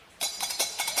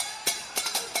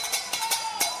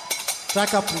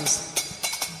Track up, please.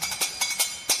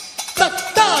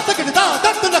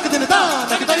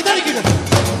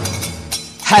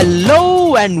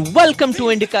 Hello and welcome to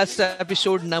Indicast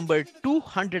episode number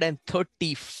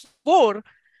 234.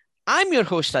 I'm your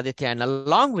host Aditya, and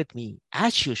along with me,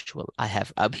 as usual, I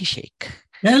have Abhishek.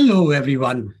 Hello,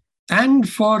 everyone. And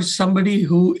for somebody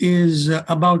who is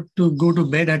about to go to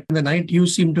bed at the night, you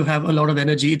seem to have a lot of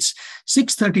energy. It's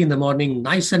 6:30 in the morning,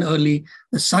 nice and early.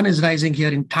 The sun is rising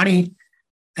here in Thane.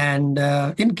 And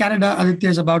in Canada, Aditya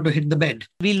is about to hit the bed.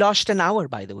 We lost an hour,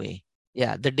 by the way.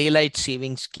 Yeah, the daylight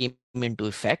savings came into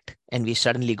effect and we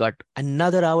suddenly got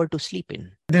another hour to sleep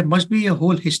in. There must be a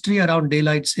whole history around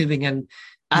daylight saving. And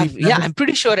I'm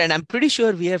pretty sure. And I'm pretty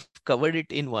sure we have covered it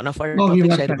in one of our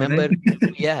topics. I remember.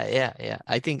 Right? Yeah.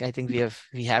 I think we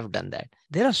have done that.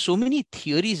 There are so many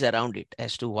theories around it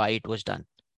as to why it was done.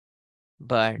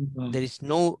 But there is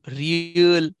no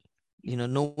real,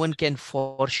 no one can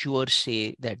for sure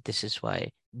say that this is why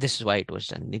it was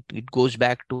done. It goes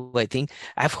back to, I think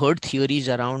I've heard theories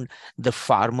around the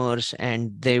farmers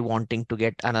and they wanting to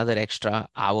get another extra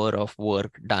hour of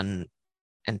work done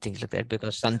and things like that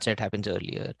because sunset happens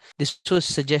earlier. This was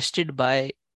suggested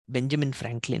by Benjamin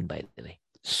Franklin, by the way.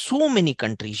 So many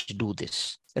countries do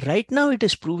this. Right now, it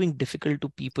is proving difficult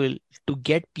to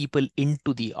get people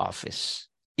into the office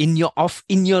in your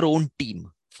own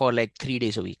team for like 3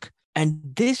 days a week. And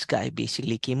this guy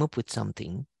basically came up with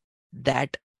something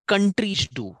that countries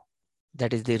do.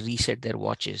 That is, they reset their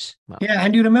watches. Yeah,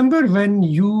 and you remember when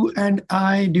you and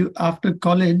I do after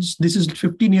college, this is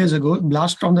 15 years ago,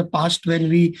 blast from the past, when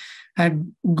we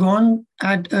had gone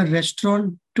at a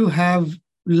restaurant to have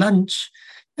lunch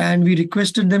and we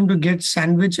requested them to get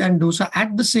sandwich and dosa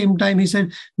at the same time. He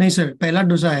said, "Nahi sir, pehla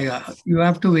dosa aega. You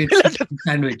have to wait for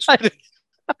sandwich."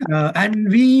 And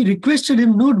we requested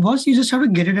him, "No, boss, you just have to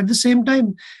get it at the same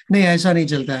time." "Nahi, aisa nahi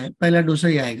chalta hai. Pehla dosa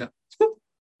hi aega."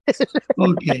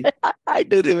 Okay. I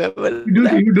do remember.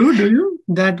 Do you?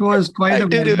 That was quite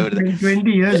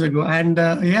 20 years ago. And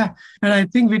and I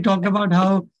think we talked about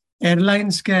how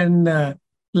airlines can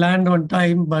land on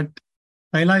time, but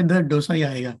pehla idhar dosa hi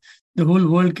aega. The whole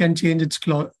world can change its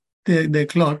their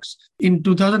clocks. In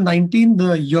 2019,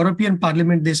 the European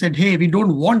Parliament, they said, "Hey, we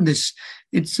don't want this.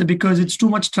 It's because it's too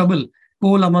much trouble."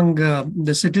 Poll among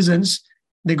the citizens,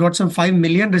 they got some 5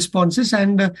 million responses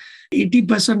and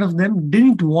 80% of them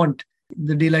didn't want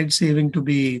the daylight saving to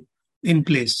be in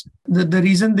place. The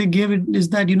reason they gave it is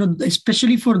that,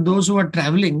 especially for those who are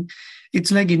traveling,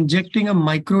 it's like injecting a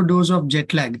micro dose of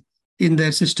jet lag in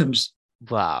their systems.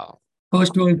 Wow.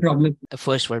 First world problem.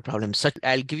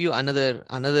 I'll give you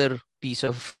another piece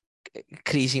of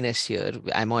craziness here.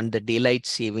 I'm on the daylight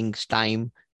savings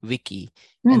time wiki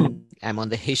and I'm on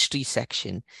the history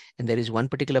section, and there is one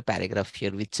particular paragraph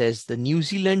here which says the New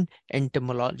Zealand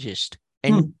entomologist, I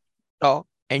don't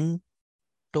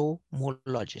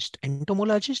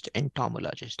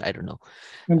know,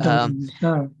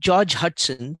 George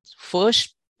Hudson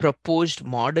first proposed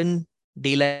modern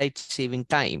daylight saving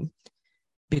time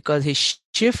because his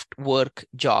shift work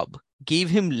job gave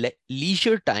him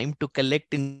leisure time to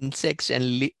collect insects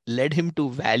and led him to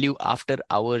value after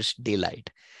hours daylight.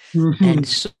 And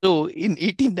so in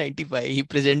 1895, he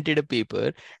presented a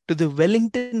paper to the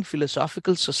Wellington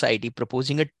Philosophical Society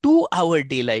proposing a 2-hour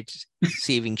daylight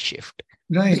saving shift.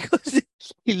 Right. Because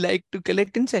he liked to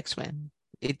collect insects, man.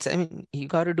 You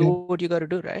got to do what you got to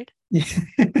do, right? Yeah.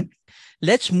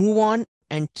 Let's move on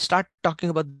and start talking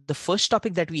about the first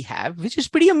topic that we have, which is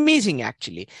pretty amazing,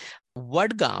 actually.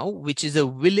 Vadgaon, which is a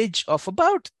village of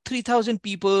about 3,000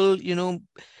 people,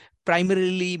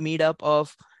 primarily made up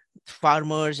of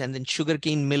farmers and then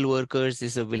sugarcane mill workers.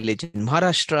 This is a village in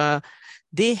Maharashtra.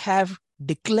 They have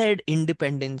declared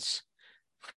independence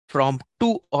from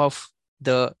 2 of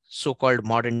the so-called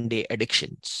modern day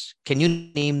addictions. Can you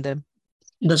name them?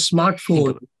 The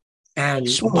smartphone. And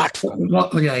yes,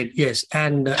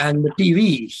 and the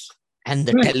TV and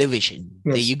the television.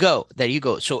 Yes. There you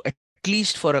go. So at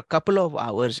least for a couple of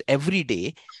hours every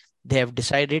day, they have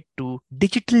decided to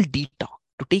take a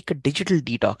digital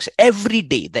detox every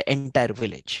day, the entire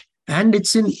village. And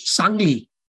it's in Sangli,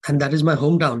 and that is my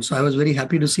hometown. So I was very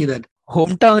happy to see that.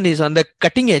 Hometown is on the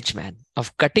cutting edge, man,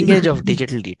 of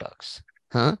digital detox.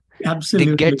 Huh?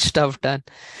 Absolutely. They get stuff done.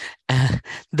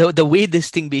 The way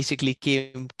this thing basically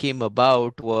came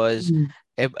about was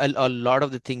a lot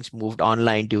of the things moved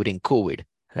online during COVID,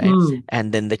 right?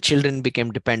 And then the children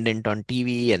became dependent on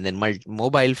TV and then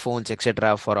mobile phones,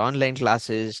 etc., for online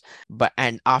classes.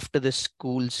 And after the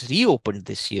schools reopened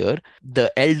this year,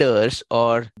 the elders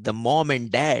or the mom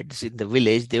and dads in the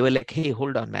village, they were like, "Hey,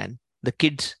 hold on, man. The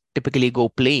kids typically go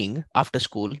playing after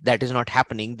school. That is not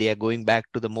happening. They are going back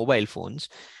to the mobile phones,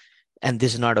 and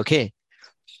this is not okay.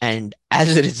 And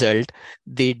as a result,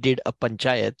 they did a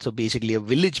panchayat. So basically, a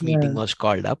village meeting was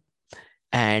called up,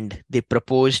 and they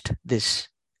proposed this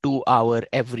 2-hour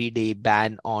everyday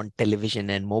ban on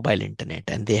television and mobile internet.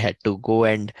 And they had to go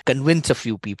and convince a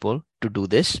few people to do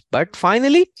this. But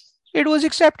finally, it was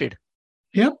accepted.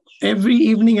 Yep. Every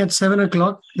evening at 7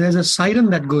 o'clock, there's a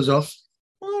siren that goes off,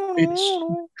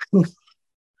 which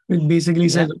basically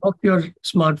says, off your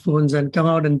smartphones and come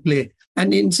out and play.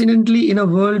 And incidentally, in a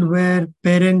world where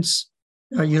parents,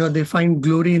 they find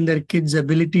glory in their kids'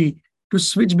 ability to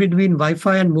switch between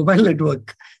Wi-Fi and mobile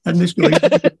network. And this story,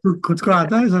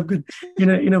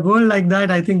 in a world like that,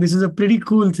 I think this is a pretty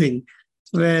cool thing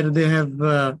where they have,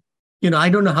 I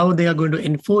don't know how they are going to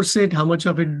enforce it, how much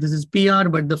of it this is PR,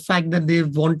 but the fact that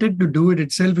they've wanted to do it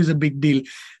itself is a big deal.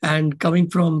 And coming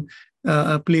from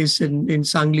a place in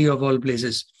Sangli of all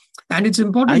places. And it's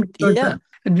important.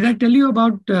 Did I tell you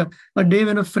about a day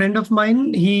when a friend of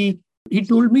mine, he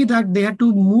told me that they had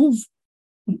to move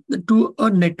to a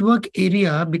network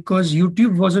area because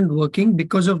YouTube wasn't working,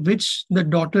 because of which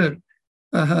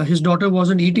his daughter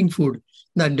wasn't eating food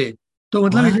that day. So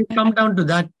it come down to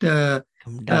that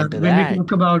when we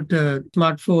talk about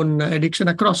smartphone addiction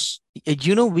across.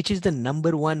 You know which is the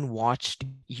number one watched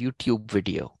YouTube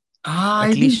video?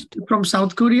 At least from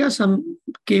South Korea, some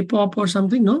K-pop or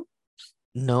something, no?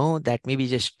 No, that may be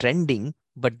just trending.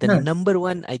 But the number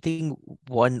one, I think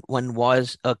one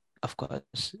was of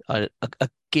course, a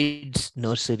kid's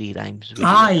nursery rhymes video.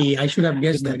 I should have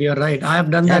guessed that. You're right. I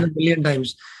have done that a million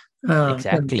times.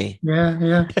 Exactly.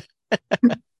 Yeah.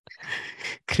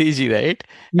 Crazy, right?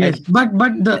 Yes, but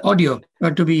the audio,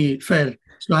 to be fair.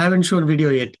 So I haven't shown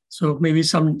video yet. So maybe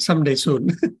someday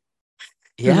soon.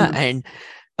 And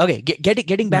okay,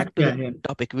 getting back to the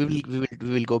topic, we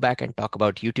will go back and talk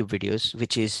about YouTube videos,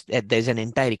 which is there's an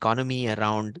entire economy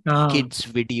around kids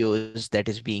videos that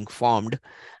is being formed.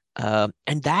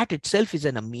 And that itself is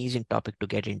an amazing topic to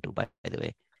get into, by the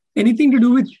way. Anything to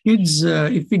do with kids,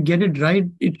 if we get it right,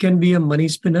 it can be a money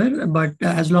spinner, but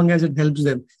as long as it helps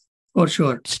them, for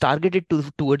sure. It's targeted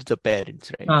towards the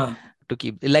parents, right? To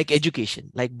keep, like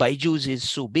education, like Byju's is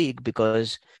so big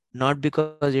not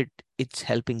because it's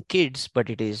helping kids, but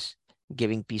it is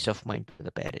giving peace of mind to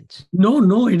the parents.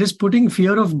 No, it is putting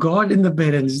fear of God in the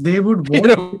parents. They would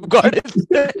want God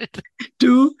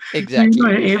to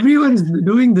exactly. Everyone's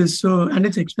doing this, and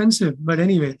it's expensive. But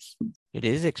anyway, it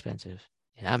is expensive.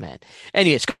 Yeah, man.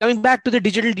 Anyways, coming back to the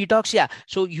digital detox. Yeah.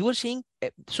 So you were saying,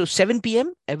 7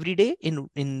 p.m. every day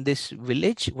in this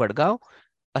village, Vadgaon,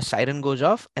 a siren goes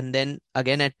off, and then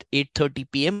again at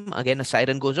 8:30 p.m. again a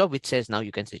siren goes off, which says now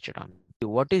you can switch it on.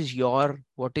 What's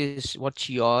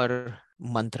your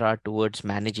mantra towards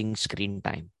managing screen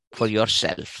time for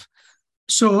yourself?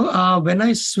 So when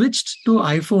I switched to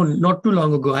iPhone not too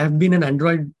long ago, I have been an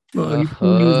Android user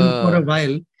for a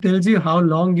while. It tells you how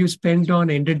long you spent on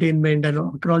entertainment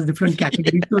and across different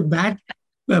categories. So that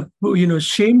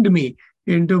shamed me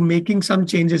into making some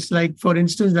changes. Like, for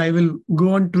instance, I will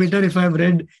go on Twitter if I've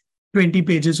read 20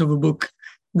 pages of a book,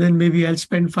 then maybe I'll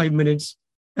spend 5 minutes.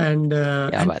 And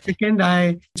second,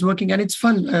 it's working and it's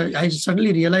fun. I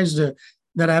suddenly realized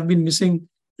that I've been missing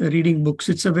reading books.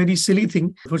 It's a very silly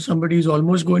thing for somebody who's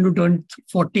almost going to turn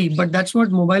 40, but that's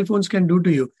what mobile phones can do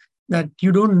to you. That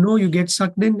you don't know, you get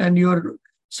sucked in and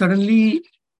suddenly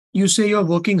you say you're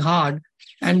working hard.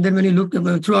 And then when you look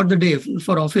throughout the day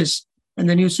for office, and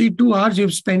then you see 2 hours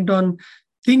you've spent on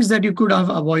things that you could have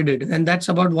avoided. And that's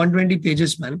about 120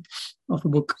 pages, man, of a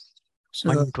book. So,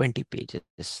 120 pages.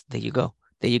 There you go.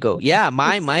 Yeah,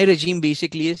 my regime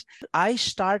basically is I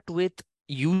start with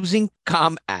using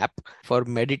Calm app for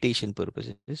meditation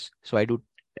purposes. So I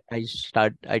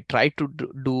try to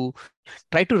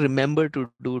remember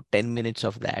to do 10 minutes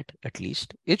of that at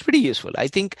least. It's pretty useful. I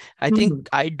think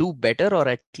I do better, or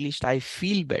at least I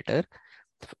feel better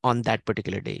on that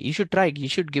particular day. You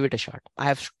should give it a shot. I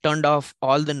have turned off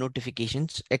all the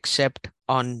notifications except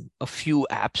on a few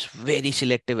apps, very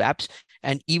selective apps.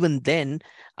 And even then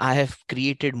I have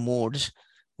created modes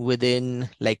within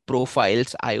like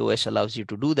profiles. iOS allows you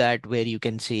to do that, where you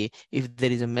can say if there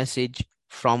is a message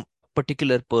from a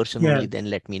particular person only,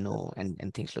 then let me know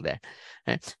and things like that.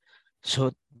 Right?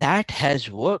 So that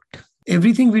has worked.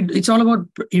 Everything it's all about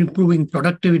improving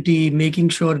productivity, making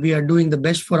sure we are doing the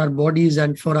best for our bodies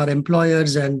and for our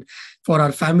employers and for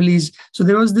our families. So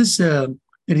there was this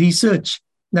research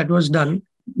that was done.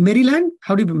 Maryland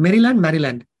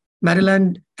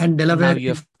and Delaware.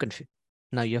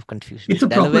 Now you have confused. It's a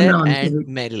Delaware proper noun. And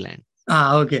Maryland.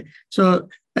 Okay. So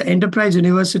Enterprise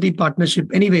University Partnership.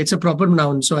 Anyway, it's a proper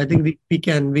noun, so I think we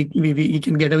can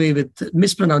get away with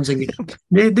mispronouncing it.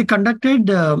 They conducted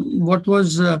what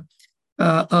was a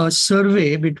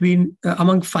survey between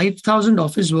among 5,000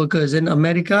 office workers in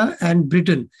America and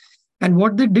Britain, and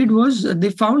what they did was they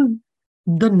found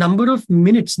the number of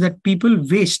minutes that people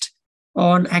waste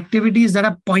on activities that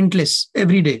are pointless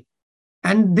every day,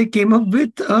 and they came up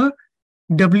with a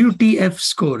WTF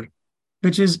score,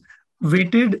 which is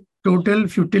weighted total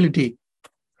futility.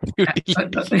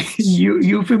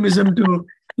 Euphemism to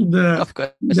the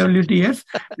WTF.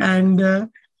 And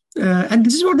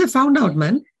this is what they found out,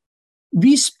 man.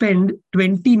 We spend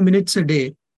 20 minutes a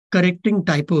day correcting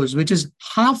typos, which is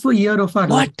half a year of our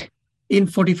life in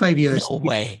 45 years. No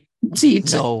way. See,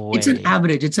 it's an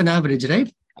average. It's an average,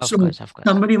 right? Of course.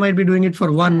 Somebody might be doing it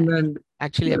for one. And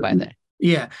actually, I buy that.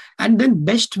 Yeah. And then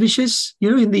best wishes,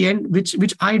 in the end,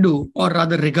 which I do, or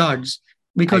rather regards,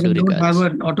 because I don't have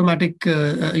an automatic,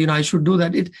 I should do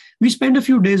that. We spend a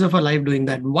few days of our life doing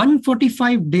that.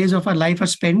 145 days of our life are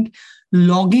spent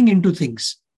logging into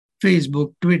things.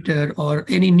 Facebook, Twitter, or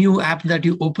any new app that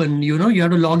you open, you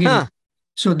have to log in.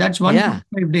 So that's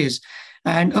 145 days.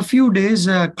 And a few days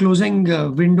closing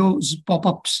Windows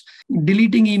pop-ups,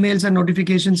 deleting emails and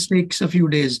notifications takes a few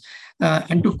days.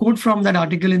 And to quote from that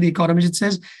article in The Economist, it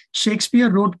says, Shakespeare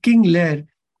wrote King Lear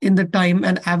in the time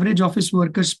an average office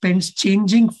worker spends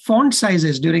changing font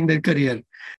sizes during their career.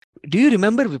 Do you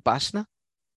remember Vipassana?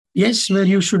 Yes, where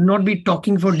you should not be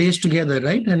talking for days together,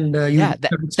 right? And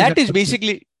that is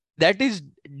basically, that is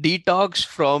detox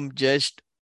from just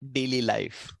daily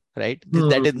life, right?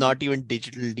 That is not even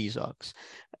digital detox.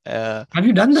 Have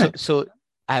you done that? So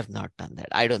I have not done that.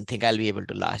 I don't think I'll be able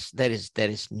to last. There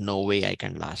is no way I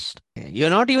can last. You're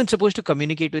not even supposed to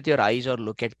communicate with your eyes or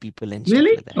look at people and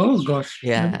really? Stuff like that. Oh gosh.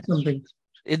 Yeah.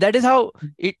 That is how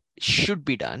it should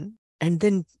be done. And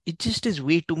then it just is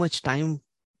way too much time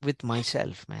with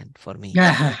myself, man, for me.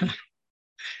 Yeah.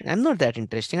 I'm not that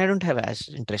interesting. I don't have as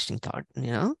interesting thought,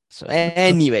 So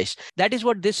anyways, that is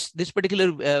what this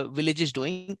particular village is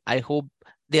doing. I hope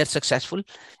they are successful.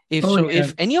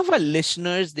 If any of our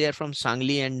listeners, they are from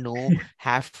Sangli and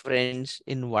have friends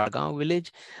in Vadgaon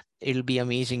village, it'll be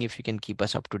amazing if you can keep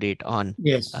us up to date on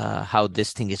how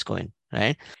this thing is going,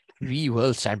 right? We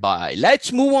will stand by.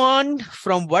 Let's move on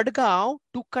from Vadgaon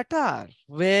to Qatar,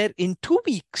 where in 2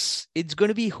 weeks, it's going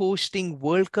to be hosting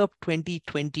World Cup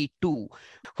 2022, one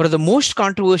of the most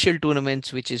controversial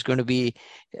tournaments, which is going to be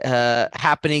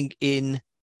happening in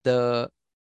the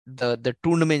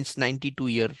tournament's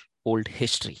 92-year-old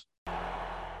history.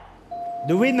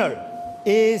 The winner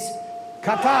is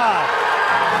Qatar.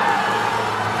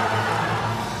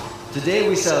 Today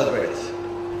we celebrate,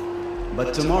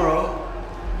 but tomorrow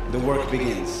the work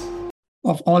begins.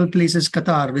 Of all places,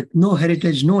 Qatar, with no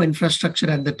heritage, no infrastructure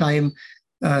at the time.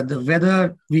 The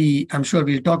weather, I'm sure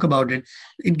we'll talk about it.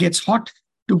 It gets hot,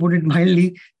 to put it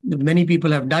mildly. Many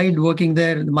people have died working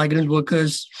there, migrant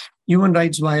workers, human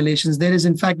rights violations. There is,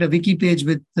 in fact, a wiki page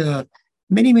with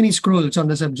many, many scrolls on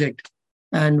the subject.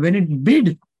 And when it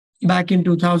bid back in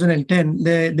 2010,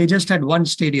 they just had one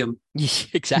stadium.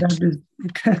 Exactly.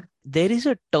 There is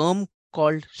a term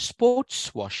called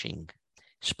sports washing.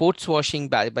 Sports washing,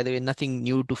 by the way, nothing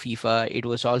new to FIFA. It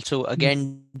was also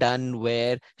again done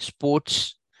where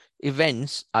sports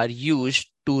events are used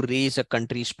to raise a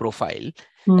country's profile,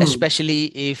 especially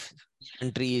if the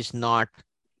country is not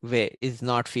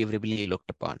favorably looked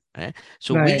upon. Right?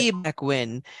 So way back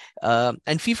when, and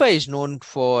FIFA is known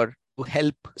to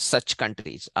help such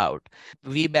countries out.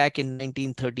 Way back in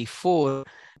 1934,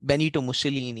 Benito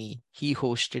Mussolini, he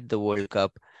hosted the World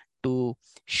Cup to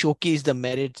showcase the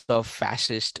merits of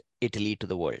fascist Italy to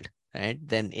the world. Right?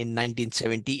 Then in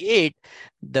 1978,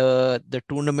 the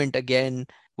tournament again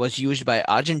was used by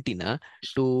Argentina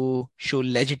to show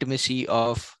legitimacy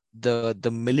of the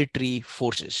military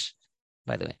forces,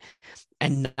 by the way.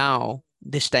 And now,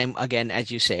 this time again, as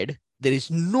you said, there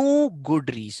is no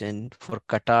good reason for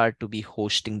Qatar to be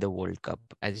hosting the World Cup.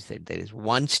 As you said, there is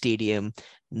one stadium,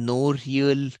 no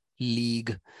real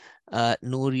league,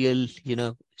 no real,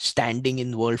 standing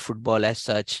in world football as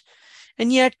such.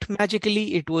 And yet,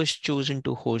 magically, it was chosen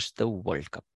to host the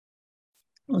World Cup.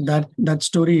 That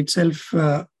story itself,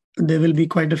 there will be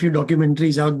quite a few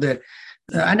documentaries out there.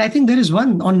 And I think there is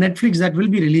one on Netflix that will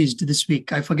be released this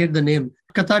week. I forget the name.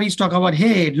 Qataris talk about,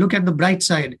 hey, look at the bright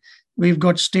side. We've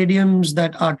got stadiums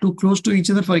that are too close to each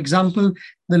other. For example,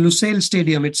 the Lusail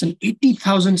Stadium, it's an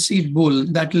 80,000 seat bowl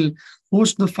that will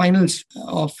host the finals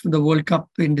of the World Cup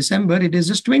in December. It is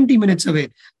just 20 minutes away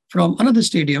from another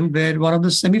stadium where one of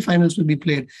the semi-finals will be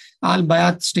played, Al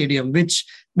Bayat Stadium, which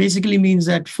basically means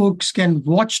that folks can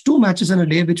watch 2 matches in a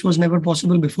day, which was never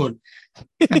possible before.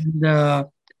 And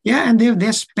and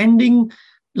they're spending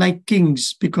like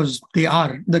kings because they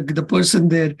are the person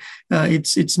there.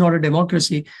 It's not a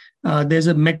democracy. There's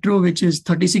a metro which is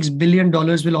 $36 billion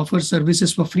will offer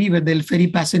services for free, where they'll ferry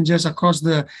passengers across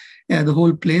the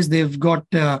whole place. They've got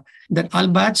that Al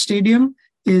Bayat Stadium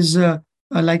is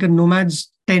like a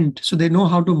nomad's tent, so they know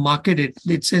how to market it.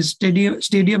 It says Stadium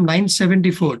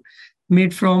 974,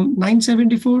 made from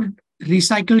 974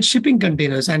 recycled shipping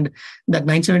containers, and that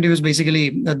 970 was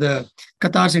basically the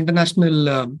Qatar's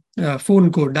international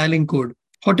phone code, dialing code.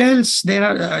 Hotels, there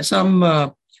are some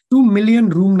 2 million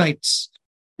room nights,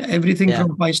 everything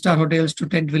from 5-star hotels to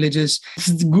tent villages.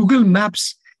 Google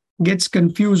Maps gets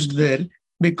confused there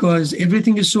because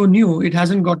everything is so new, it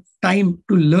hasn't got time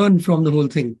to learn from the whole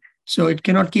thing, so it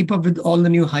cannot keep up with all the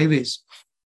new highways.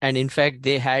 And in fact,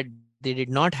 they did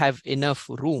not have enough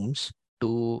rooms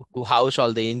to house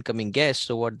all the incoming guests.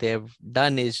 So what they've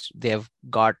done is they've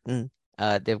got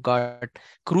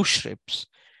cruise ships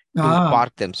to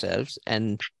park themselves,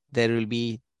 and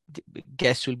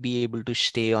guests will be able to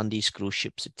stay on these cruise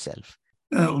ships itself.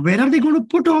 Where are they going to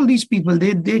put all these people?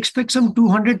 They expect some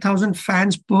 200,000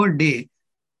 fans per day,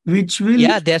 which will...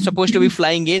 Yeah, they're supposed to be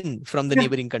flying in from the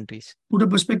neighboring countries. Put a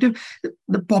perspective,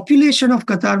 the population of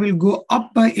Qatar will go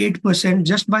up by 8%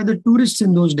 just by the tourists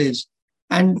in those days.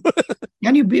 And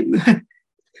can you be...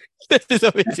 That is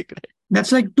amazing, right?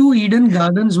 That's like 2 Eden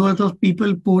Gardens worth of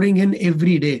people pouring in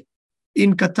every day.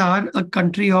 In Qatar, a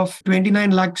country of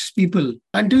 29 lakhs people.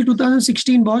 Until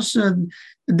 2016, boss,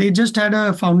 they just had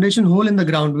a foundation hole in the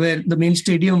ground where the main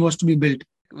stadium was to be built.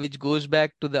 Which goes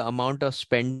back to the amount of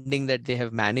spending that they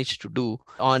have managed to do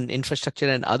on infrastructure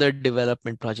and other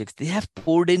development projects. They have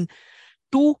poured in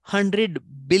 $200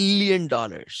 billion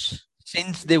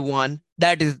since they won.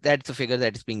 That's the figure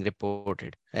that is being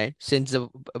reported, right? Since the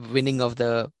winning of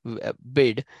the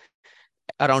bid,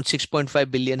 around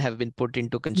 6.5 billion have been put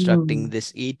into constructing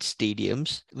this 8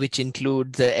 stadiums, which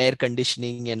include the air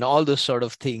conditioning and all those sort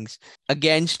of things,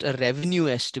 against a revenue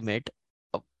estimate,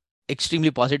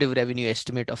 extremely positive revenue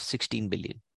estimate of 16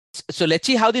 billion. So let's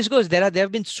see how this goes. There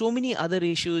have been so many other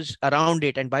issues around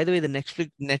it. And by the way, the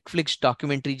Netflix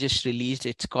documentary just released.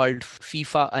 It's called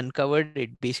FIFA Uncovered.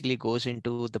 It basically goes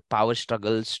into the power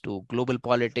struggles to global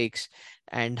politics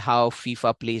and how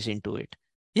FIFA plays into it.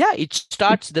 Yeah, it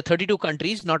starts the 32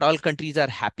 countries. Not all countries are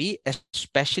happy,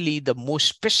 especially the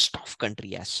most pissed off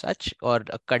country as such, or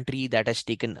a country that has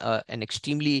taken an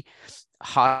extremely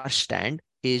harsh stand,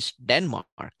 is Denmark.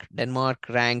 Denmark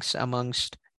ranks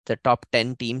amongst the top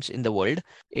 10 teams in the world.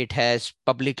 It has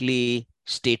publicly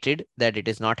stated that it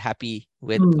is not happy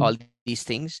with all these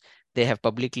things. They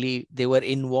were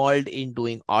involved in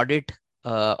doing audit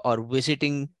or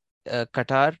visiting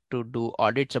Qatar to do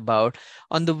audits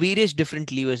on the various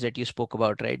different levers that you spoke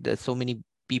about, right? There's so many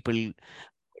people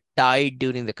died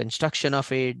during the construction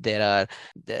of it. There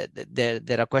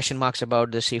are question marks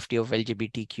about the safety of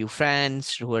LGBTQ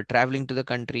fans who are traveling to the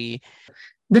country.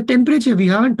 The temperature, we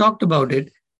haven't talked about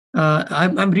it.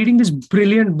 I'm reading this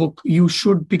brilliant book. You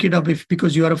should pick it up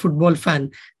because you are a football fan.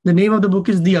 The name of the book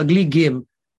is The Ugly Game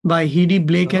by Heidi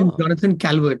Blake and Jonathan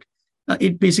Calvert.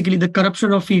 It basically the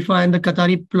corruption of FIFA and the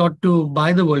Qatari plot to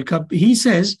buy the World Cup. He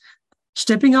says,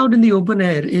 stepping out in the open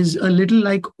air is a little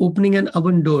like opening an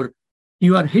oven door.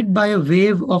 You are hit by a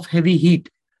wave of heavy heat,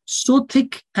 so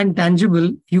thick and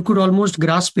tangible, you could almost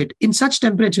grasp it. In such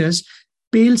temperatures,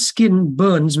 pale skin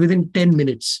burns within 10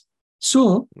 minutes.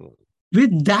 So,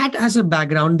 with that as a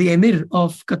background, the Emir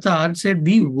of Qatar said,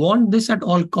 we want this at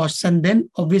all costs. And then,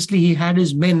 obviously, he had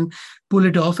his men pull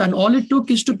it off. And all it took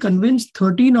is to convince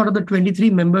 13 out of the 23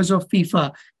 members of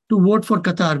FIFA to vote for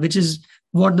Qatar, which is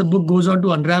what the book goes on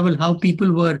to unravel, how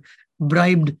people were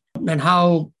bribed and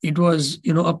how it was,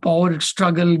 a power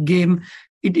struggle game.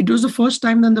 It was the first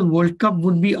time that the World Cup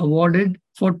would be awarded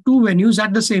for 2 venues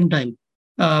at the same time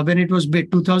when it was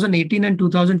bid, 2018 and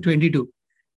 2022.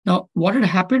 Now, what had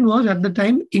happened was at the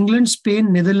time, England,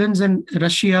 Spain, Netherlands, and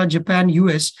Russia, Japan,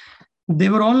 US, they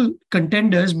were all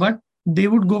contenders, but they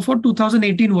would go for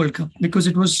 2018 World Cup because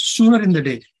it was sooner in the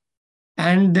day.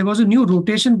 And there was a new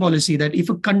rotation policy that if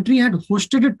a country had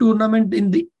hosted a tournament in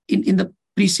the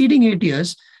preceding 8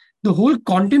 years, the whole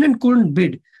continent couldn't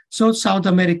bid. So South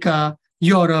America,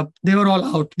 Europe, they were all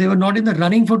out. They were not in the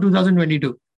running for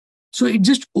 2022. So it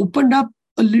just opened up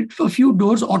a few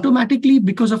doors automatically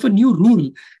because of a new rule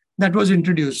that was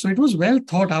introduced. So it was well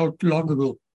thought out long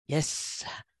ago. Yes.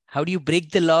 How do you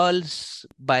break the laws?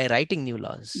 By writing new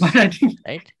laws. By writing.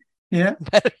 Right? Yeah.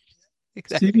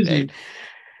 Exactly. Right.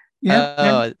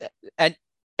 Yeah.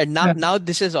 And now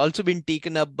this has also been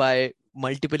taken up by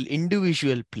multiple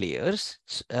individual players,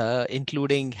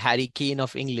 including Harry Kane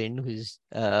of England, who's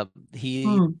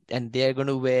and they're going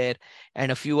to wear,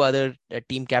 and a few other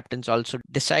team captains also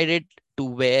decided to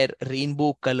wear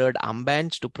rainbow colored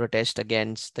armbands to protest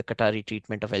against the Qatari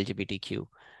treatment of LGBTQ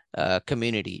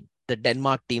community. The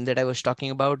Denmark team that I was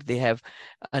talking about, they have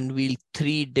unveiled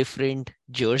 3 different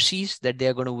jerseys that they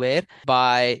are going to wear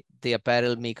by the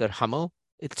apparel maker Hummer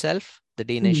itself, the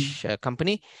Danish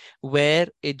company, where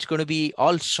it's going to be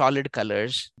all solid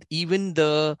colors. Even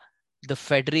the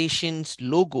federation's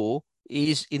logo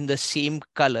is in the same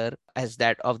color as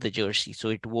that of the jersey, so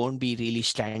it won't be really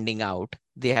standing out.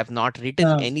 They have not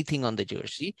written anything on the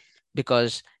jersey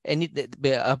because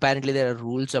apparently there are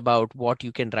rules about what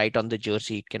you can write on the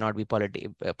jersey. It cannot be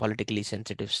politically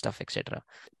sensitive stuff, etc.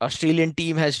 Australian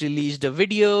team has released a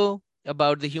video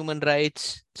about the human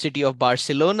rights. City of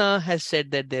Barcelona has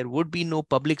said that there would be no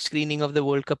public screening of the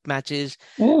World Cup matches.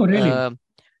 Oh, really?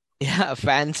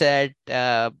 Fans at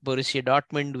Borussia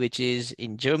Dortmund, which is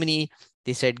in Germany,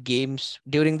 they said games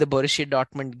during the Borussia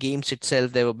Dortmund games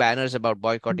itself, there were banners about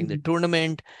boycotting the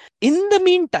tournament. In the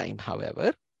meantime,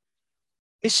 however,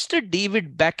 Mr.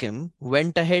 David Beckham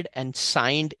went ahead and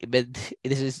signed, this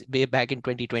is way back in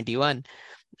 2021,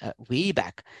 way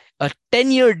back, a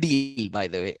 10-year deal, by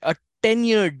the way, a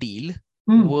 10-year deal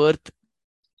worth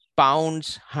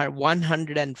pounds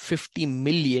 150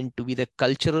 million to be the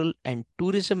cultural and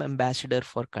tourism ambassador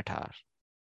for Qatar.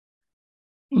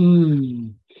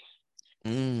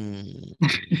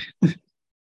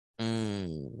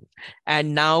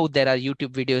 And now there are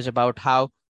YouTube videos about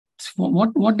how.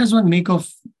 What does one make of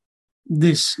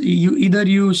this?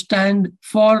 You stand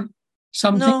for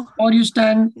something or you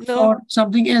stand for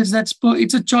something else.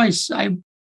 It's a choice.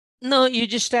 No, you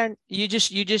just stand. You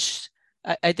just.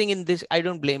 I think in this, I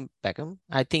don't blame Beckham.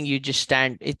 I think you just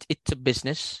stand. It's a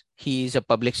business. He's a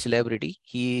public celebrity.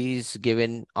 He's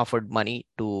offered money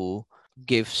to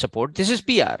give support. This is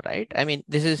PR, right? I mean,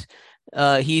 this is.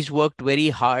 He's worked very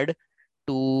hard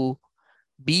to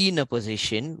be in a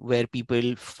position where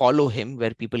people follow him,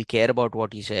 where people care about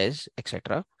what he says,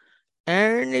 etc.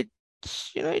 And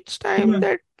it's time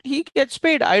that he gets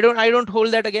paid. I don't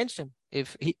hold that against him.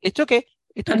 It's okay.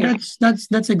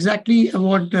 That's exactly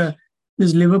what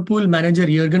this Liverpool manager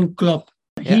Jurgen Klopp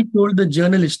he told the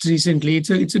journalists recently. It's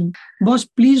a boss.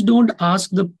 Please don't ask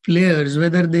the players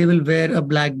whether they will wear a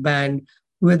black band,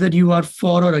 whether you are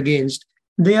for or against.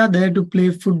 They are there to play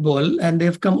football, and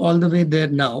they've come all the way there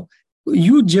now.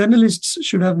 You journalists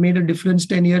should have made a difference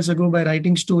 10 years ago by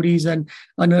writing stories and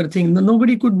unearthing.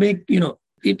 Nobody could make,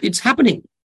 it's happening.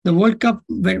 The World Cup,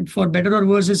 for better or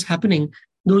worse, is happening.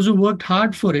 Those who worked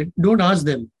hard for it, don't ask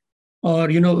them. Or,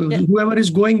 whoever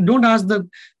is going, don't ask the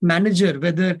manager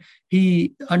whether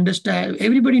he understands.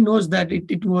 Everybody knows that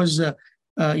it was,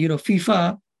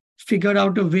 FIFA figured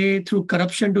out a way through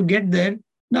corruption to get there.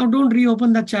 Now don't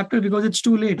reopen that chapter because it's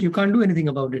too late. You can't do anything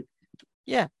about it.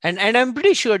 Yeah. And I'm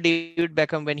pretty sure David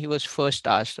Beckham, when he was first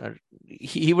asked,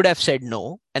 he would have said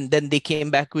no. And then they came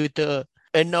back with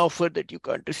an offer that you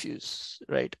can't refuse,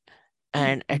 right?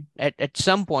 And at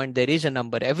some point, there is a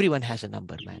number. Everyone has a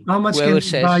number, man. How much can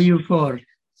they buy you for?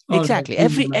 Exactly.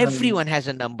 Everyone has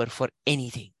a number for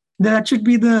anything. That should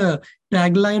be the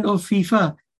tagline of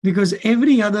FIFA, because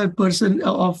every other person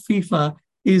of FIFA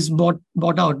is bought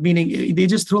out, meaning they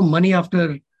just throw money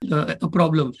after a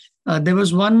problem. There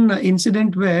was one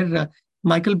incident where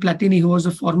Michael Platini, who was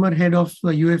the former head of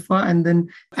UEFA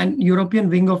and European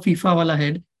wing of FIFA wala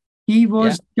head, he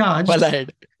was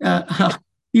charged.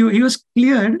 He was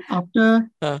cleared after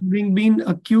having been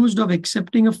accused of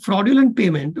accepting a fraudulent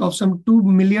payment of some $2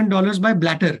 million by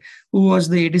Blatter, who was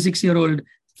the 86-year-old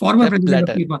former president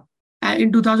of FIFA.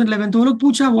 In 2011, so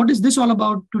Pucha, what is this all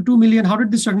about? To 2 million, how did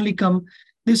this suddenly come?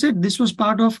 They said this was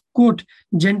part of, quote,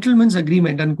 gentleman's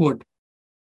agreement, unquote.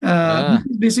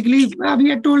 Basically, we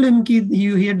had told him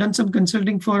he had done some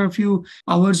consulting for a few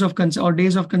hours of or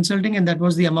days of consulting, and that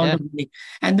was the amount of money.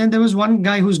 And then there was one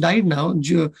guy who's died now,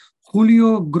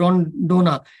 Julio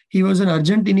Grondona. He was an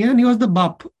Argentinian. He was the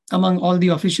BAP among all the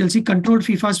officials. He controlled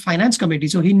FIFA's finance committee,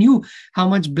 so he knew how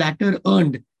much Blatter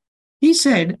earned. He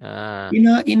said,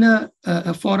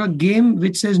 for a game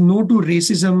which says no to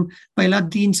racism,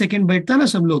 pehla 3 second baithta na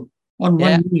sab log on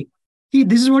one knee.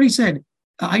 This is what he said.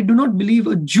 I do not believe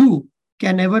a Jew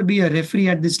can ever be a referee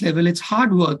at this level. It's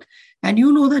hard work. And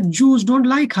you know that Jews don't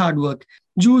like hard work.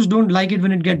 Jews don't like it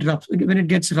when it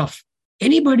gets rough.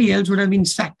 Anybody else would have been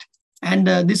sacked. And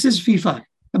this is FIFA.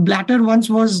 Blatter once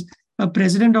was a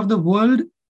president of the World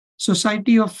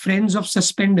Society of Friends of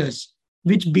Suspenders,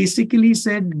 which basically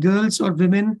said girls or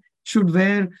women should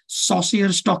wear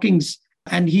saucier stockings.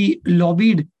 And he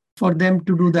lobbied for them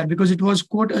to do that because it was,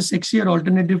 quote, a sexier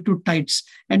alternative to tights.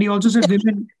 And he also said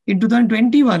women, in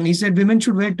 2021, he said women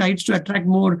should wear tights to attract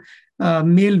more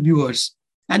male viewers.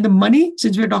 And the money,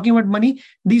 since we're talking about money,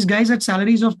 these guys had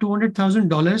salaries of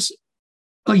 $200,000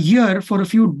 a year for a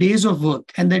few days of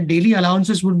work, and their daily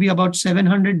allowances would be about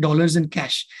 $700 in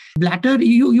cash. Blatter,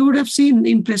 you would have seen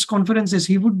in press conferences,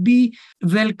 he would be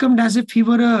welcomed as if he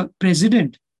were a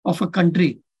president of a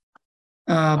country.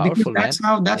 Because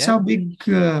that's how big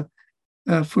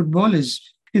football is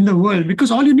in the world.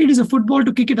 Because all you need is a football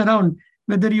to kick it around,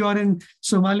 whether you are in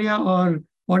Somalia or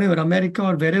whatever, America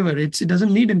or wherever. It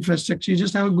doesn't need infrastructure. You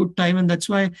just have a good time, and that's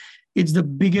why it's the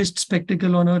biggest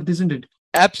spectacle on earth, isn't it?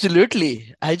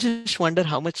 Absolutely. I just wonder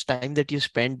how much time that you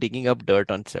spend digging up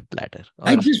dirt on Sepp Blatter.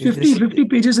 I just 50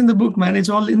 pages in the book, man. It's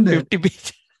all in there. 50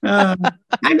 pages.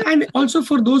 And also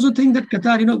for those who think that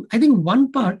Qatar, I think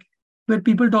one part where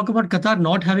people talk about Qatar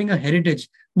not having a heritage,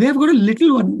 they have got a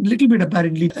little bit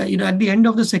apparently. At the end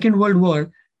of the Second World War,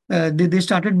 they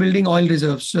started building oil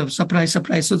reserves. Surprise.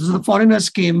 So the foreigners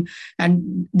came,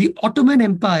 and the Ottoman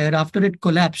Empire, after it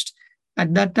collapsed,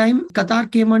 at that time,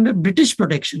 Qatar came under British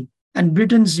protection. And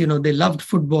Britons, they loved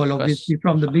football, obviously,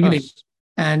 from the beginning.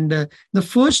 And the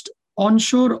first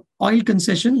onshore oil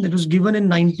concession that was given in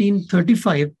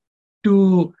 1935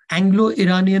 to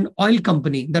Anglo-Iranian Oil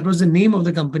Company. That was the name of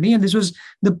the company. And this was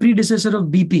the predecessor of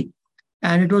BP.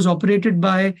 And it was operated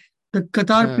by the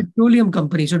Qatar Petroleum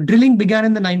Company. So drilling began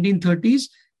in the 1930s.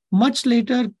 Much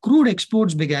later, crude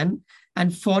exports began.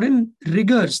 And foreign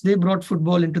riggers, they brought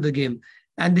football into the game.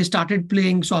 And they started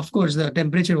playing. So, of course, the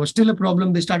temperature was still a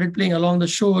problem. They started playing along the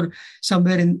shore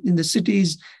somewhere in the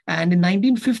cities. And in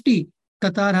 1950,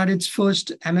 Qatar had its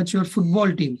first amateur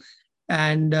football team.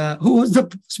 And who was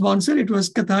the sponsor? It was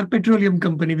Qatar Petroleum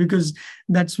Company, because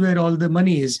that's where all the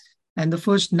money is. And the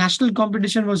first national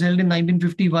competition was held in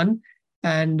 1951.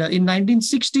 And in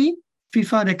 1960,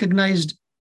 FIFA recognized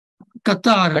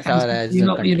Qatar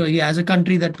as a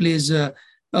country that plays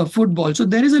football. So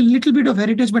there is a little bit of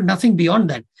heritage, but nothing beyond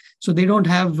that. So they don't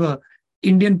have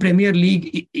Indian Premier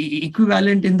League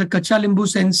equivalent in the Kacha Limbu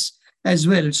sense as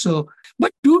well. So,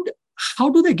 but dude, how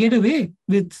do they get away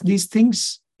with these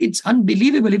things? It's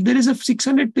unbelievable. If there is a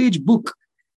 600-page book,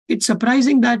 it's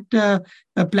surprising that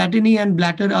Platini and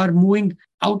Blatter are moving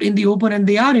out in the open, and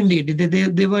they are indeed.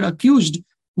 They were accused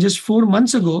just 4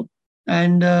 months ago,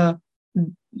 and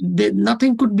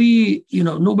nothing could be,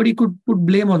 nobody could put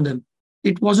blame on them.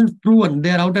 It wasn't proven.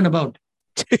 They're out and about.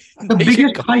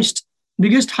 The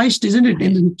biggest heist, isn't it,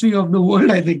 in the history of the world,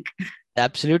 I think.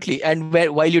 Absolutely. And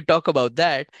while you talk about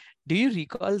that, do you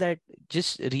recall that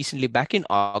just recently, back in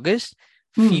August,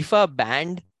 FIFA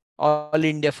banned All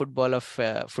India Football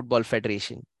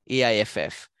Federation,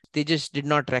 AIFF. They just did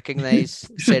not recognize,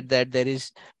 said that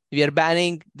we are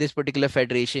banning this particular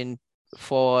federation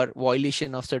for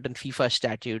violation of certain FIFA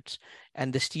statutes.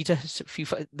 And the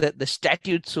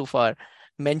statute so far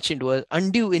mentioned was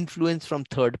undue influence from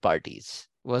third parties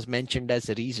was mentioned as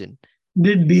a reason.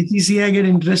 Did BCCI get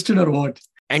interested or what?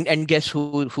 And guess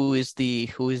who is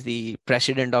the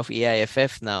president of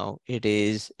AIFF now? It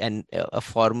is a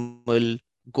formal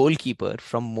goalkeeper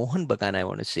from Mohan Bagan, I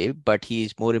want to say, but he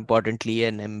is more importantly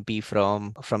an MP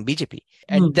from BJP.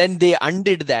 And then they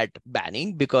undid that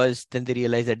banning, because then they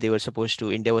realized that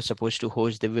India was supposed to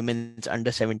host the Women's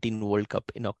Under-17 World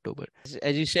Cup in October.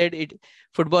 As you said,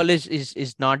 football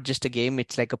is not just a game.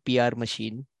 It's like a PR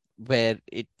machine where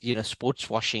sports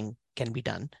washing can be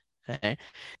done. Right?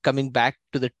 Coming back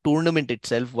to the tournament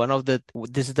itself,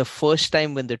 this is the first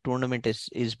time when the tournament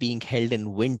is being held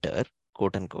in winter,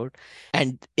 quote unquote,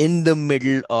 and in the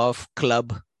middle of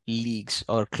club leagues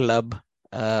or club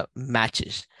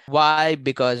matches. Why?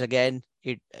 Because again,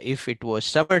 if it was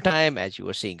summertime, as you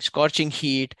were saying, scorching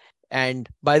heat, and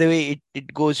by the way,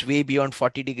 it goes way beyond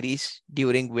 40 degrees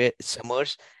during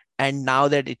summers. And now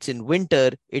that it's in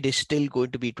winter, it is still going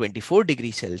to be 24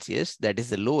 degrees Celsius. That is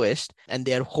the lowest. And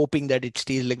they are hoping that it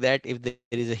stays like that. If there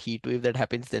is a heat wave that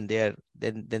happens, then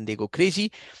they go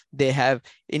crazy. They have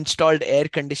installed air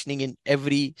conditioning in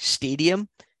every stadium,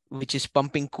 which is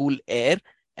pumping cool air.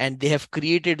 And they have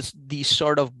created these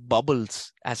sort of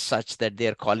bubbles as such that they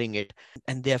are calling it.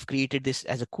 And they have created this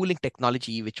as a cooling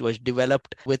technology, which was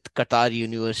developed with Qatar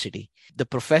University. The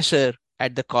professor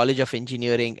at the College of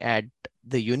Engineering at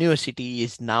the university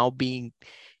is now being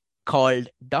called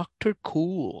Dr.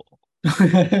 Cool.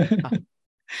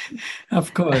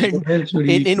 Of course.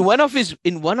 In one of his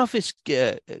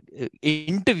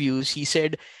interviews, he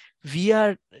said we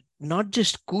are not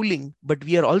just cooling, but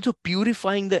we are also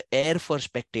purifying the air for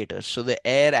spectators. So the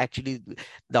air actually,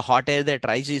 the hot air that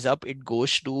rises up, it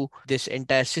goes to this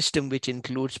entire system, which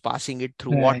includes passing it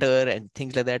through water and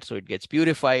things like that. So it gets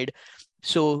purified.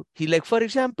 So for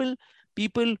example,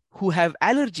 people who have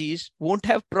allergies won't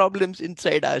have problems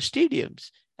inside our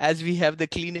stadiums, as we have the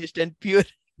cleanest and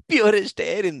purest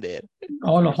air in there.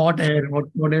 All hot air.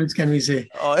 What else can we say?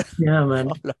 Yeah, man.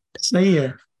 Sahi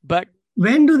hai. But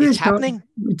when do they it's start? Happening.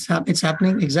 It's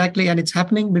happening, exactly, and it's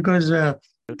happening because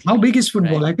how big is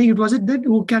football? Right. I think it was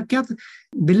that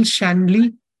Bill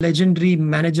Shanley, legendary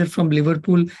manager from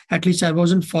Liverpool. At least I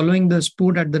wasn't following the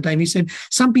sport at the time. He said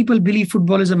some people believe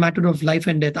football is a matter of life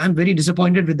and death. I'm very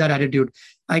disappointed with that attitude.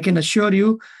 I can assure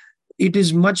you, it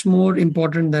is much more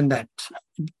important than that.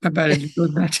 Apparently,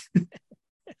 that.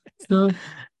 So.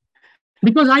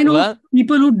 Because I know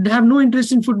people who have no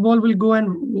interest in football will go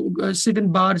and sit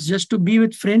in bars just to be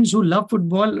with friends who love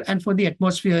football and for the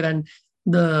atmosphere and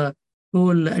the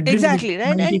whole. Exactly,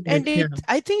 right?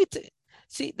 I think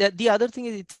the other thing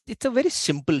is it's a very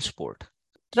simple sport.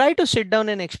 Try to sit down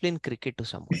and explain cricket to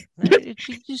someone. Right? It's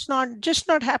just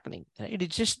not happening. Right? It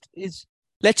just is.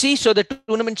 Let's see. So the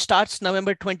tournament starts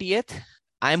November 20th.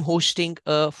 I'm hosting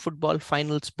a football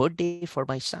finals birthday for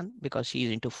my son because he's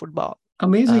into football.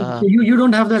 Amazing. You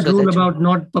don't have that rule about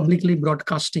not publicly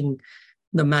broadcasting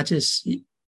the matches.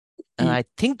 I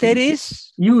think there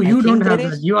is. You don't have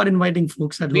that. You are inviting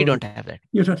folks. We don't have that.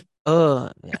 You don't.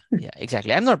 Yeah,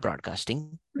 exactly. I'm not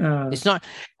broadcasting. It's not.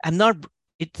 I'm not.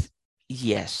 It's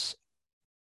yes.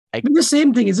 The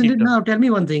same thing, isn't it? Now, tell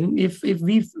me one thing. If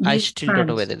we I still don't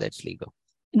know whether that's legal.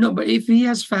 No, but if we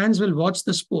as fans will watch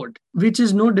the sport, which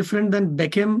is no different than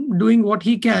Beckham doing what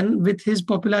he can with his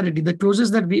popularity. The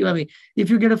closest that if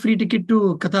you get a free ticket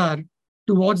to Qatar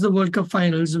to watch the World Cup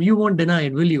finals, you won't deny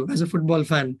it, will you, as a football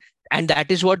fan? And that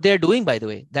is what they're doing, by the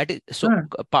way. That is so.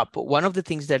 One of the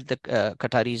things that the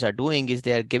Qataris are doing is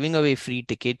they are giving away free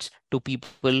tickets to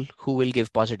people who will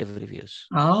give positive reviews.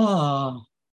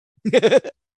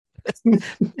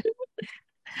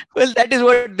 Well, that is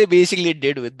what they basically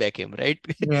did with Beckham, right?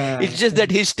 Yeah. It's just that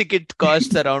his ticket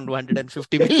costs around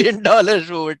 $150 million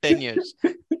over 10 years.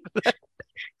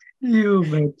 You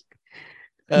bet.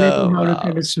 They know how to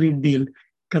get a sweet deal,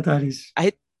 Qataris.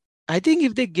 I think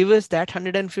if they give us that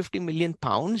 150 million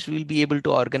pounds, we'll be able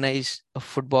to organize a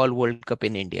football World Cup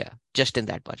in India, just in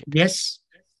that budget. Yes.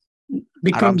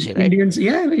 Because Indians,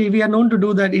 we are known to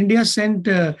do that. India sent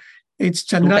its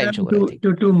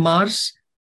Chandrayaan to Mars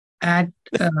at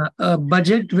a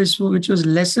budget which was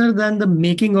lesser than the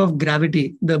making of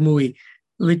Gravity, the movie,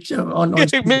 which on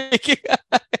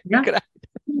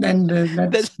and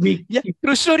that's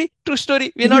true story.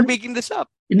 We're not making this up.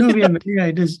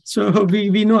 It is. So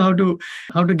we know how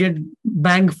to get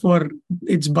bang for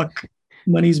its buck,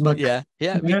 money's buck.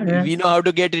 We know how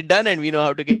to get it done, and we know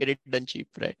how to get it done cheap,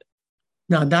 right?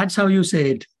 Now that's how you say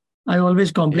it. I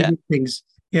always complicate things.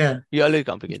 Yeah. You always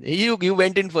complicate. You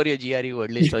went in for your GRE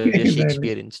word list or your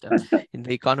Shakespeare and stuff. In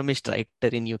the Economist writer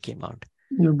in you came out.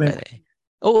 You bet.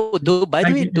 By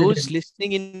the way, those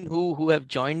listening in who have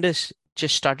joined us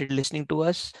just started listening to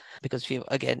us because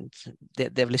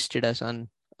they've listed us on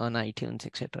iTunes,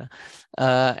 etc.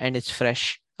 And it's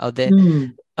fresh out there.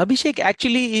 Abhishek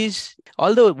actually is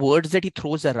all the words that he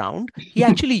throws around. He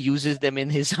actually uses them in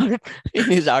his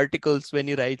articles when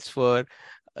he writes for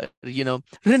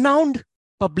renowned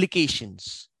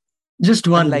publications. Just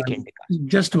one, like Indica.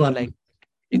 Just one. Like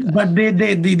Indica. But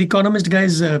the Economist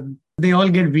guys, they all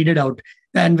get weeded out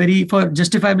and for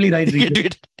justifiably right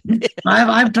reasons.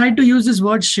 I've tried to use this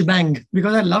word shebang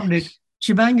because I loved it.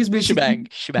 Shebang is basically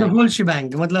the whole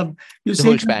shebang. You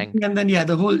say shebang, and then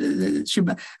the whole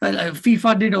shebang.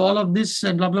 FIFA did all of this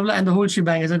and blah blah blah, and the whole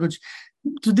shebang.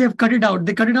 So they have cut it out.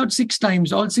 They cut it out 6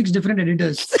 times, all 6 different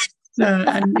editors.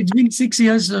 And it's been 6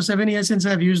 years or 7 years since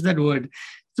I've used that word.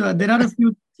 So there are a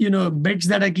few, bets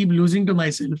that I keep losing to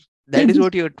myself. That is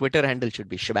what your Twitter handle should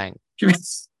be, shebang.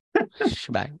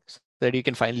 Shebang. So that you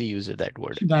can finally use that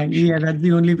word. Shebang. Yeah, that's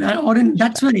the only.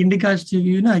 That's where Indicast,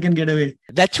 I can get away.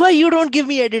 That's why you don't give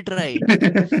me edit right.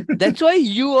 That's why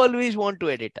you always want to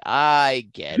edit. I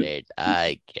get it.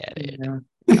 Yeah.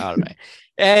 All right.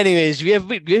 Anyways,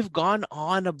 we've gone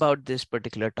on about this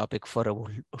particular topic for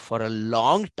a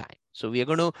long time. So we're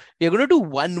going to do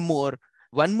one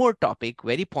more topic,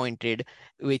 very pointed,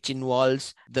 which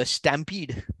involves the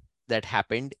stampede that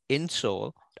happened in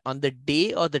Seoul on the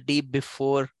day or the day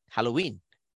before Halloween.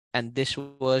 And this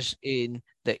was in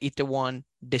the Itaewon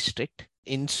district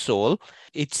in Seoul.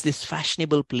 It's this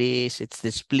fashionable place. It's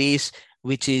this place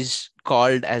which is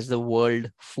called as the World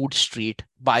Food Street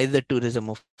by the tourism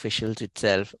officials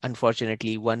itself.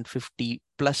 Unfortunately, 150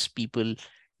 plus people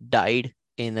died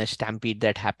in a stampede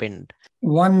that happened.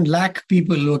 1 lakh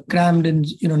people were crammed in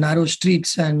narrow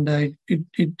streets, and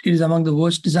it is among the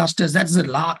worst disasters. That's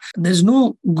the there's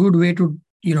no good way to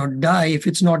die if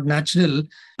it's not natural.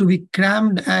 To be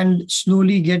crammed and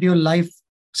slowly get your life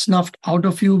snuffed out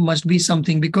of you must be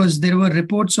something, because there were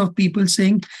reports of people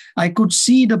saying, I could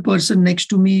see the person next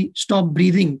to me stop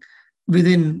breathing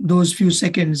within those few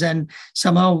seconds, and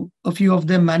somehow a few of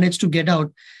them managed to get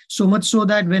out. So much so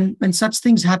that when such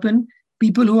things happen,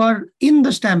 people who are in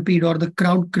the stampede or the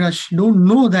crowd crush don't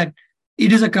know that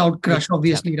it is a crowd crush,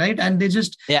 obviously, right? And they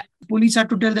just, police had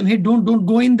to tell them, hey, don't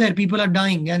go in there, people are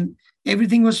dying. And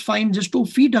everything was fine just 2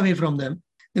 feet away from them.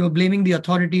 They were blaming the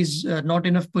authorities, not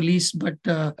enough police. But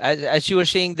as you were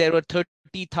saying, there were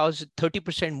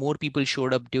 30% more people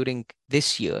showed up during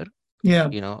this year. Yeah.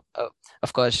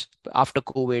 Of course, after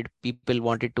COVID, people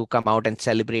wanted to come out and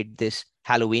celebrate this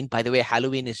Halloween. By the way,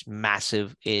 Halloween is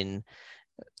massive in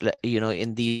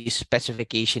these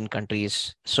specific Asian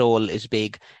countries. Seoul is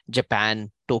big. Japan,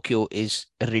 Tokyo is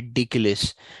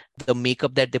ridiculous. The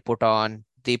makeup that they put on,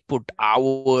 they put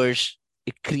hours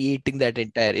creating that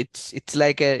entire. It's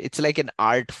like an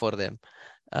art for them.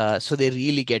 So they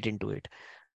really get into it.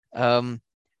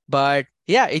 But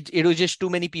yeah, it was just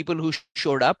too many people who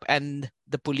showed up, and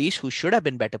the police, who should have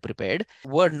been better prepared,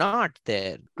 were not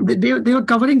there. They were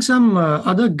covering some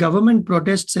other government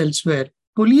protests elsewhere.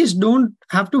 Police don't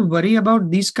have to worry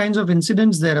about these kinds of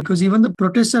incidents there, because even the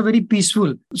protests are very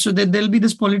peaceful. So there'll be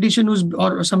this politician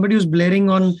or somebody who's blaring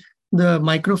on the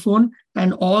microphone,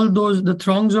 and all the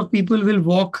throngs of people will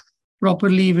walk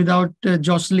properly without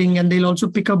jostling, and they'll also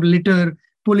pick up litter.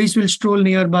 Police will stroll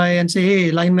nearby and say,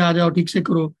 hey, line mein aa jao, theek se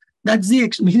karo. That's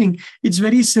the meaning. It's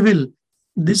very civil.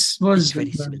 This was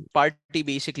very civil. Party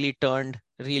basically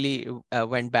really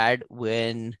went bad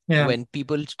when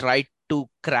people tried to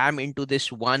cram into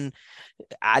this one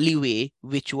alleyway,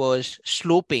 which was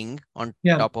sloping on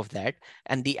top of that.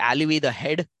 And the alleyway, the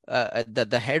head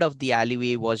of the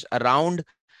alleyway was around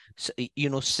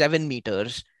 7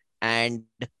 meters, and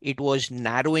it was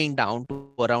narrowing down to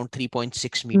around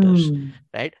 3.6 meters,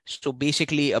 right? So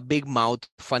basically a big mouth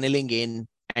funneling in,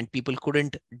 and people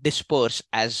couldn't disperse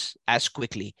as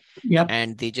quickly.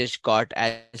 And they just got,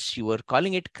 as you were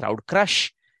calling it, crowd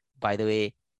crush. By the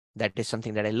way, that is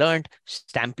something that I learned.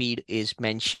 Stampede is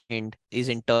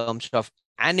in terms of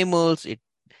animals.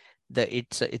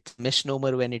 It's a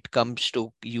misnomer when it comes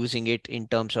to using it in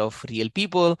terms of real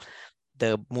people.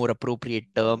 The more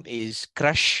appropriate term is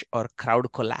crush or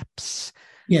crowd collapse.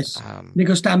 Yes,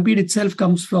 because stampede itself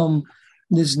comes from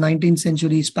this 19th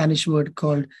century Spanish word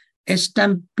called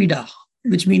estampida,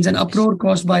 which means an uproar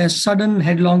caused by a sudden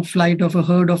headlong flight of a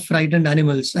herd of frightened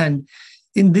animals. And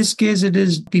in this case, it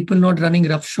is people not running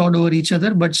roughshod over each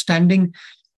other, but standing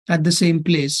at the same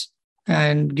place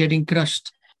and getting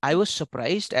crushed. I was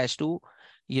surprised as to,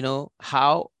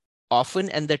 how often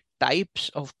and the types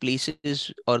of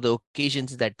places or the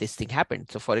occasions that this thing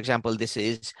happened. So, for example,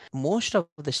 most of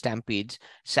the stampedes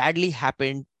sadly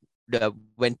happened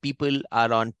when people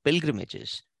are on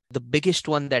pilgrimages. The biggest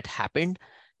one that happened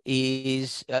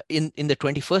is in the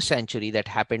 21st century that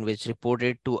happened, which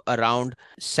reported to around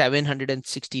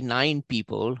 769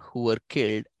 people who were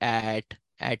killed at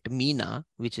Mina,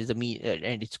 which is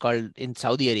and it's called in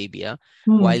Saudi Arabia,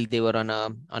 while they were on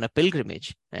a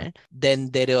pilgrimage. Right? Then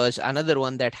there was another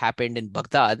one that happened in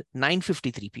Baghdad,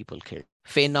 953 people killed.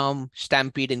 Phenom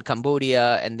stampede in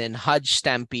Cambodia, and then Hajj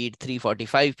stampede,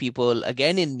 345 people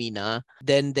again in Mina.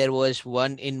 Then there was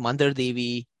one in Mandar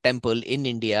Devi temple in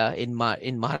India, in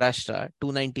Maharashtra,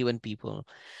 291 people.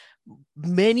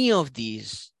 Many of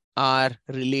these are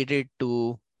related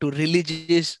to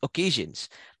religious occasions.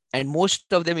 And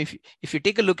most of them, if you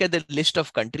take a look at the list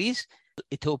of countries,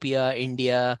 Ethiopia,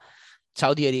 India,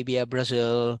 Saudi Arabia,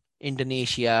 Brazil,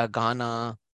 Indonesia,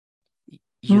 Ghana,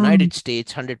 United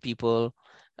States, 100 people,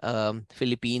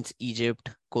 Philippines, Egypt,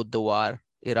 Cote d'Ivoire,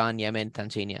 Iran, Yemen,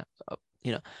 Tanzania.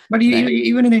 But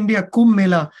even in India, Kumbh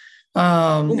Mela,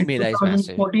 Kumbh Mela is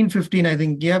massive. 14-15, I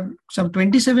think. Yeah, some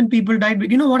 27 people died.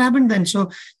 But you know what happened then? So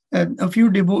a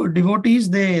few devotees,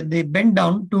 they bent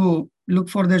down to look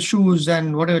for their shoes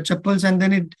and whatever, chappals, and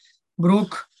then it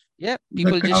broke. Yeah,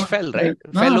 people just fell, right?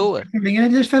 Fell over. Yeah,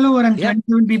 it just fell over, and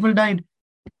 27 people died.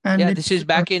 And this is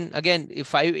back in, again, if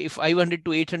 500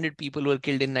 to 800 people were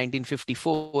killed in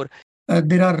 1954.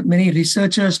 There are many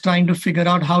researchers trying to figure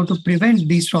out how to prevent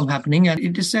these from happening. And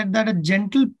it is said that a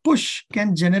gentle push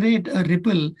can generate a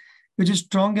ripple which is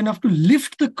strong enough to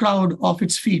lift the crowd off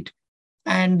its feet.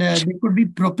 and they could be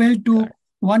propelled to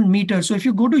 1 meter. So if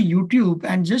you go to YouTube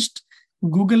and just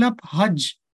Google up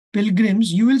Hajj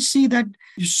pilgrims, you will see that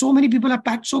so many people are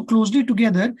packed so closely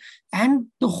together, and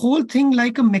the whole thing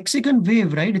like a Mexican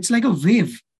wave, right? It's like a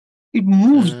wave. It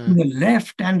moves to the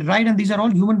left and right, and these are all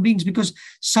human beings because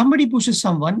somebody pushes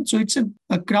someone. So it's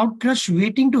a crowd crush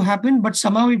waiting to happen, but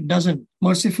somehow it doesn't,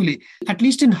 mercifully. At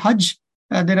least in Hajj,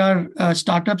 there are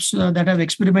startups that have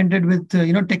experimented with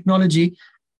technology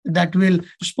that will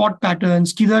spot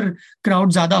patterns. Kidhar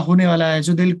crowd zyada hone wala hai.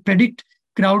 So they'll predict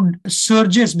crowd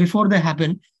surges before they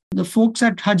happen. The folks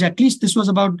at Hajj, at least this was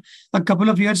about a couple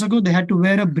of years ago, they had to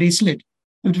wear a bracelet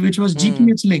which was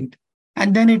GPS linked.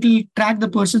 And then it will track the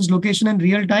person's location in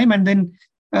real time. And then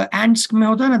ants mein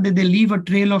hota na, they leave a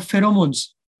trail of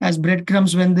pheromones as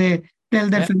breadcrumbs when they tell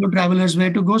their fellow travelers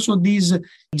where to go. So these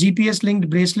GPS linked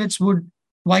bracelets would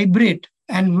vibrate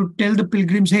and would tell the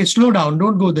pilgrims, hey, slow down,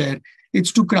 don't go there.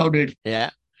 It's too crowded. Yeah.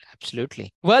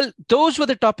 Absolutely. Well, those were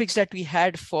the topics that we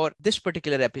had for this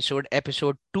particular episode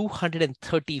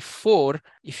 234.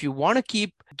 If you want to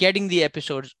keep getting the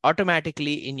episodes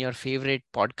automatically in your favorite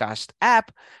podcast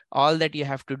app, all that you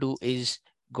have to do is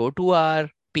go to our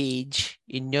page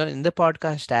in the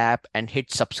podcast app and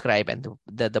hit subscribe, and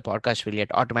the podcast will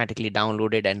get automatically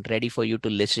downloaded and ready for you to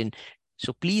listen.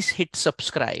 So please hit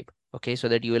subscribe, okay, so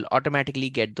that you will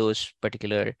automatically get those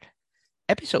particular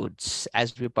episodes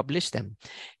as we publish them.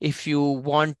 If you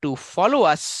want to follow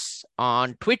us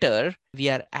on Twitter, we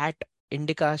are at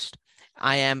Indicast.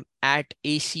 I am at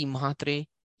AC Mahatre.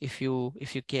 If you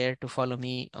care to follow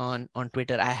me on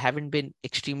Twitter, I haven't been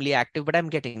extremely active, but I'm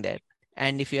getting there.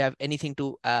 And if you have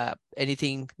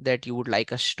anything that you would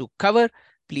like us to cover,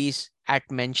 please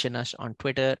mention us on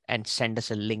Twitter and send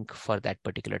us a link for that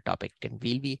particular topic, and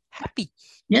we'll be happy.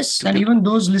 Yes, and even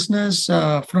those listeners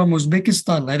from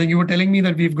Uzbekistan, I think you were telling me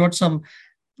that we've got some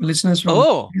listeners from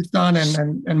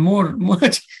Uzbekistan and more.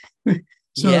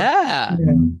 So, yeah.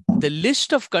 The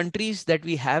list of countries that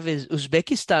we have is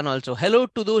Uzbekistan also. Hello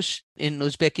to those in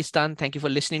Uzbekistan. Thank you for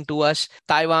listening to us.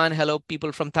 Taiwan, hello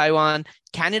people from Taiwan.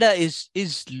 Canada is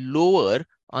lower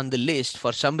on the list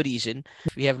for some reason.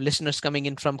 We have listeners coming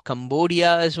in from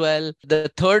Cambodia as well.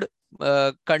 The third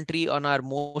country on our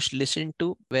most listened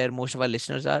to, where most of our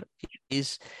listeners are,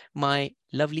 is my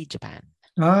lovely Japan.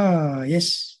 Ah,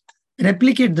 yes.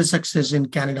 Replicate the success in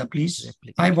Canada, please.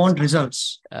 I want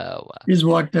results. Wow. Is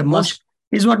what Musk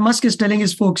is telling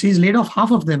his folks. He's laid off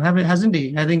half of them, hasn't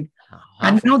he? I think.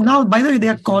 And now, by the way, they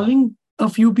are calling a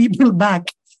few people back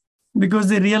because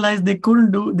they realize they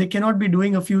cannot be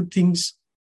doing a few things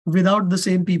without the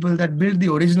same people that built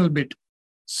the original bit.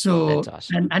 So, that's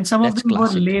awesome. and some of them were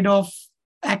laid off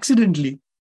accidentally.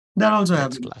 That also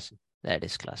happened. Classic. That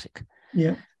is classic.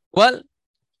 Yeah. Well,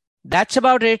 that's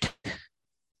about it.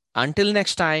 Until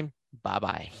next time,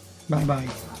 bye-bye. Bye-bye.